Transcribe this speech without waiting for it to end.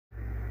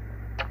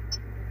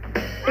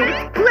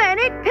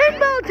Planet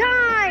Pinball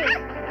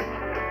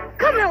Time!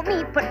 Come help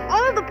me put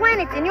all the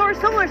planets in your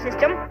solar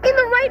system in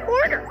the right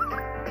order.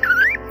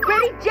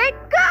 Ready, Jet,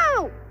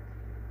 go!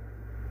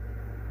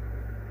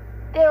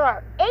 There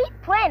are 8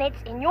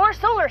 planets in your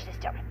solar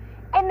system,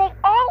 and they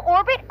all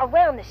orbit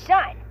around the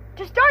sun.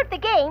 To start the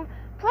game,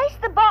 place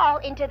the ball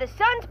into the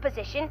sun's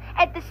position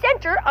at the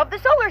center of the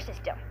solar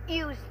system.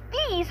 Use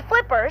these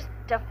flippers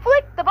to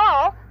flick the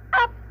ball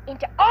up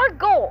into our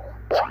goal.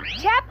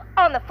 Tap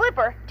on the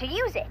flipper to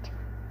use it.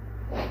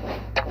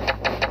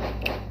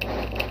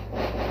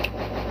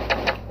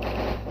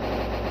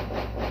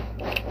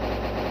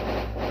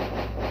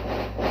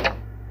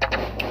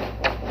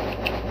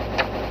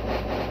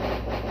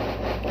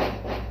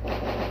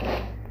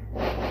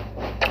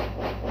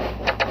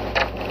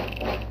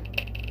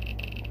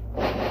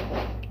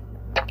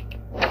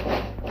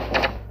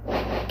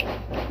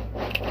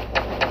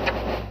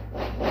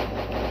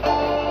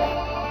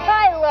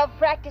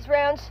 Practice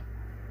rounds.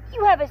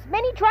 You have as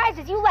many tries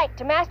as you like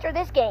to master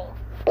this game.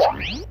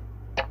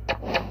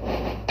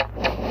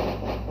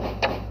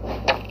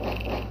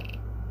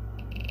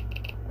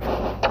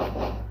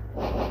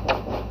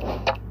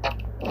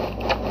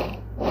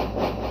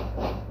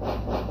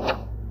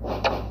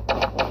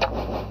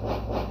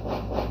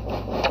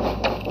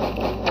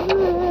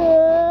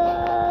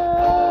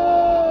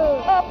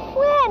 A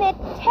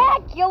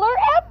planetacular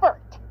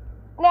effort.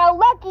 Now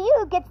Lucky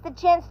You gets the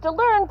chance to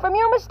learn from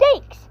your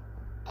mistakes.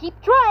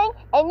 Keep trying,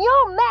 and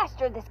you'll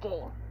master this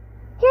game.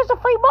 Here's a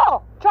free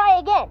ball. Try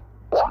again.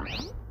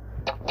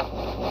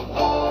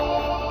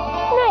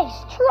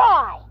 Nice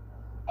try.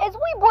 As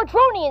we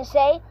Bortronians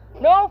say,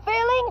 no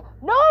failing,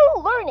 no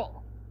learning.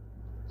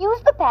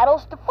 Use the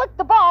paddles to flick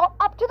the ball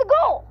up to the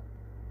goal.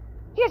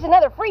 Here's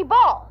another free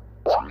ball.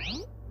 A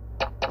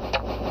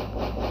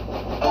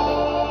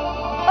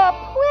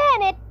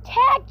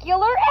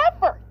planetacular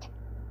effort.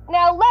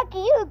 Now Lucky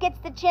You gets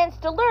the chance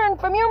to learn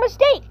from your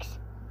mistakes.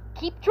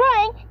 Keep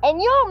trying, and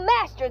you'll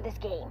master this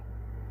game.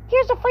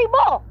 Here's a free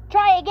ball.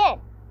 Try again.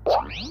 A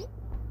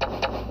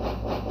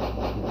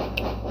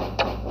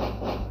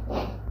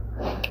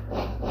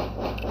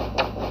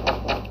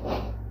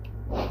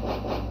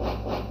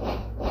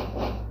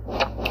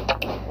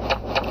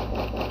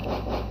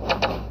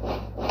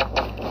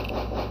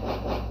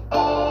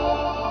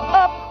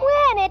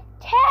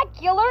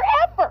planetacular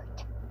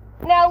effort.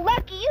 Now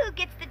Lucky You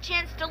gets the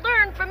chance to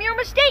learn from your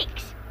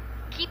mistakes.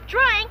 Keep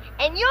trying,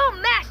 and you'll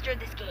master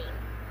this game.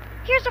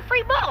 Here's a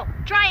free ball.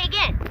 Try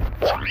again.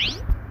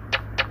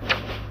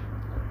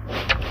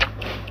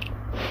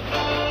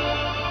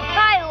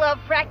 I love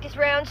practice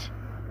rounds.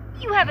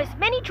 You have as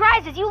many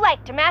tries as you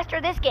like to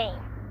master this game.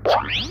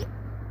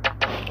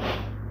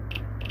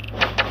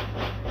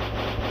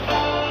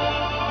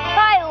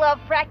 I love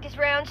practice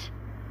rounds.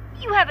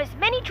 You have as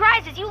many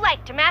tries as you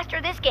like to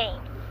master this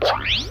game.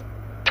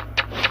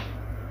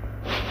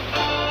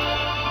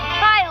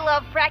 I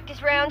love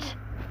practice rounds.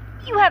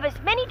 You have as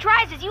many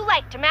tries as you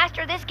like to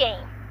master this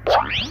game.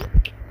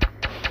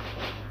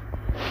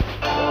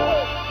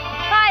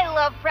 I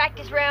love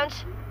practice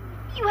rounds.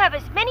 You have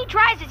as many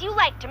tries as you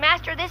like to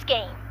master this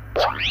game.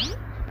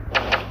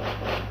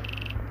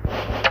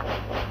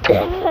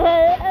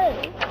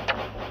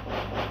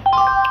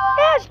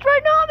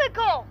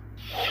 Astronomical!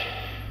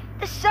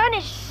 The sun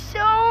is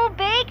so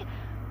big,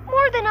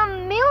 more than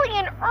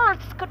 1,000,000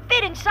 Earths could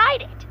fit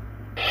inside it.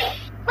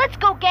 Let's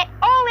go get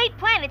all 8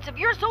 planets of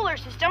your solar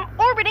system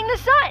orbiting the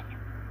sun.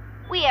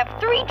 We have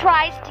 3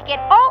 tries to get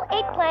all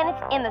 8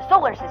 planets in the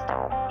solar system.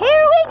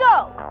 Here we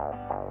go.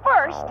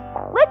 First,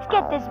 let's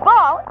get this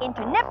ball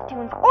into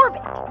Neptune's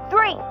orbit.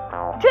 3,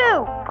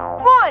 2,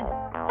 1,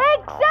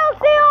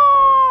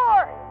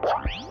 Excelsior!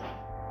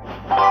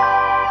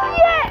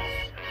 Yes!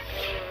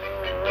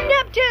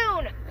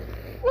 Neptune!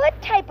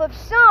 What type of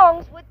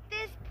songs would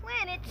this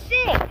planet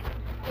sing?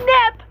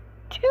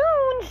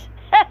 Neptunes!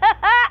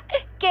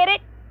 Get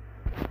it?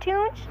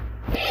 Tunes?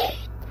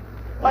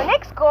 Our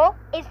next goal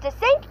is to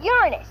sink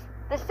Uranus,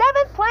 the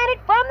 7th planet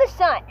from the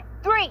sun.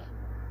 3,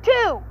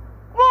 2,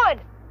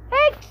 1,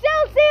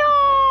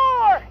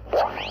 Excelsior!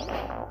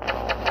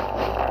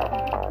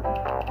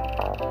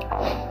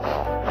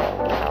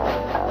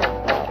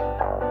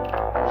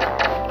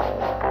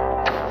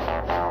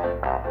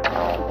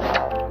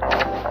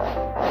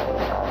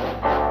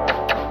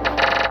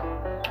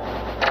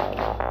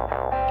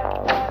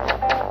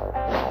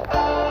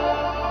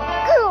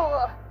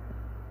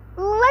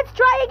 Let's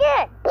try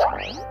again.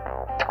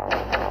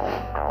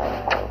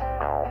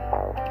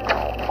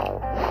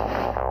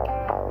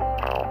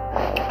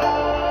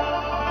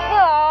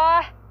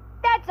 Aw,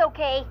 that's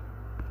okay.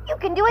 You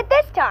can do it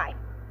this time.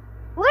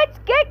 Let's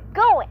get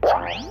going.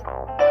 Great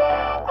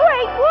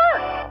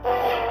work!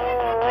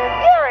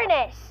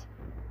 Uranus!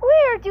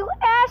 Where do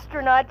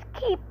astronauts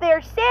keep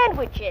their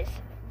sandwiches?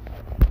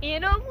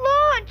 In a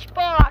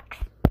lunchbox.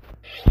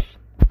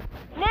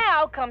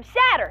 Now comes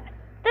Saturn,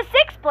 the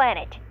 6th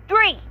planet.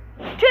 3,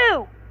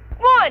 2,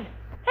 1,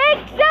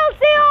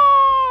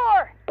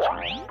 Excelsior!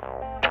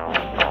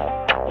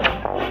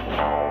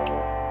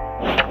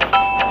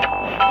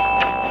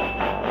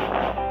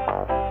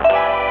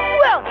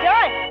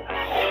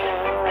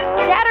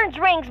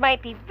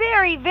 might be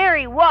very,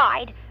 very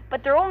wide,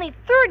 but they're only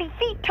 30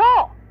 feet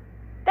tall.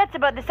 That's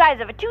about the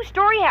size of a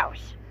 2-story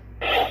house.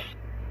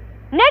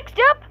 Next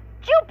up,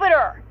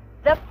 Jupiter,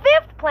 the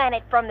 5th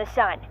planet from the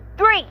Sun.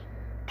 3,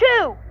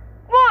 2,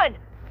 1,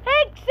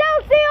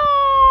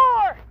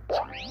 Excelsior!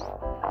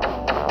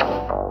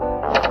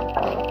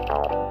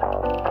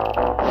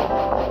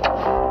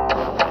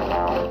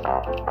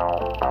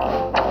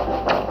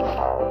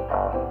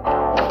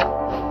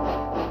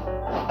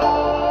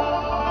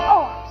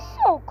 Oh,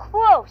 so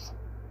close.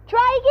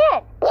 Try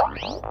again.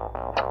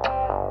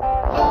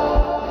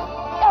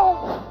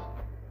 Oh,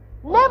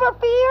 never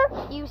fear,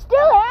 you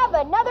still have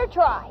another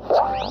try.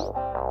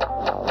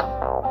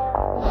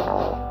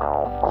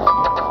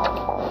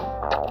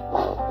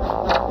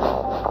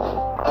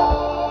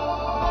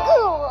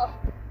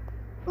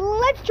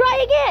 Let's try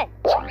again.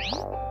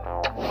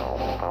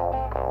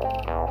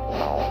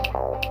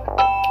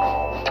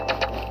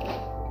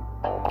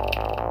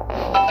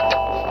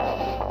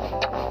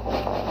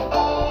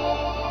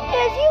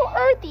 As you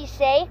Earthies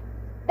say,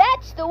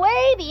 that's the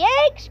way the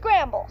egg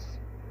scrambles.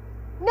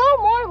 No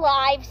more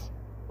lives.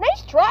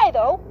 Nice try,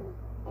 though.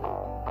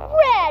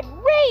 Red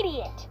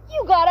Radiant,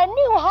 you got a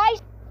new high...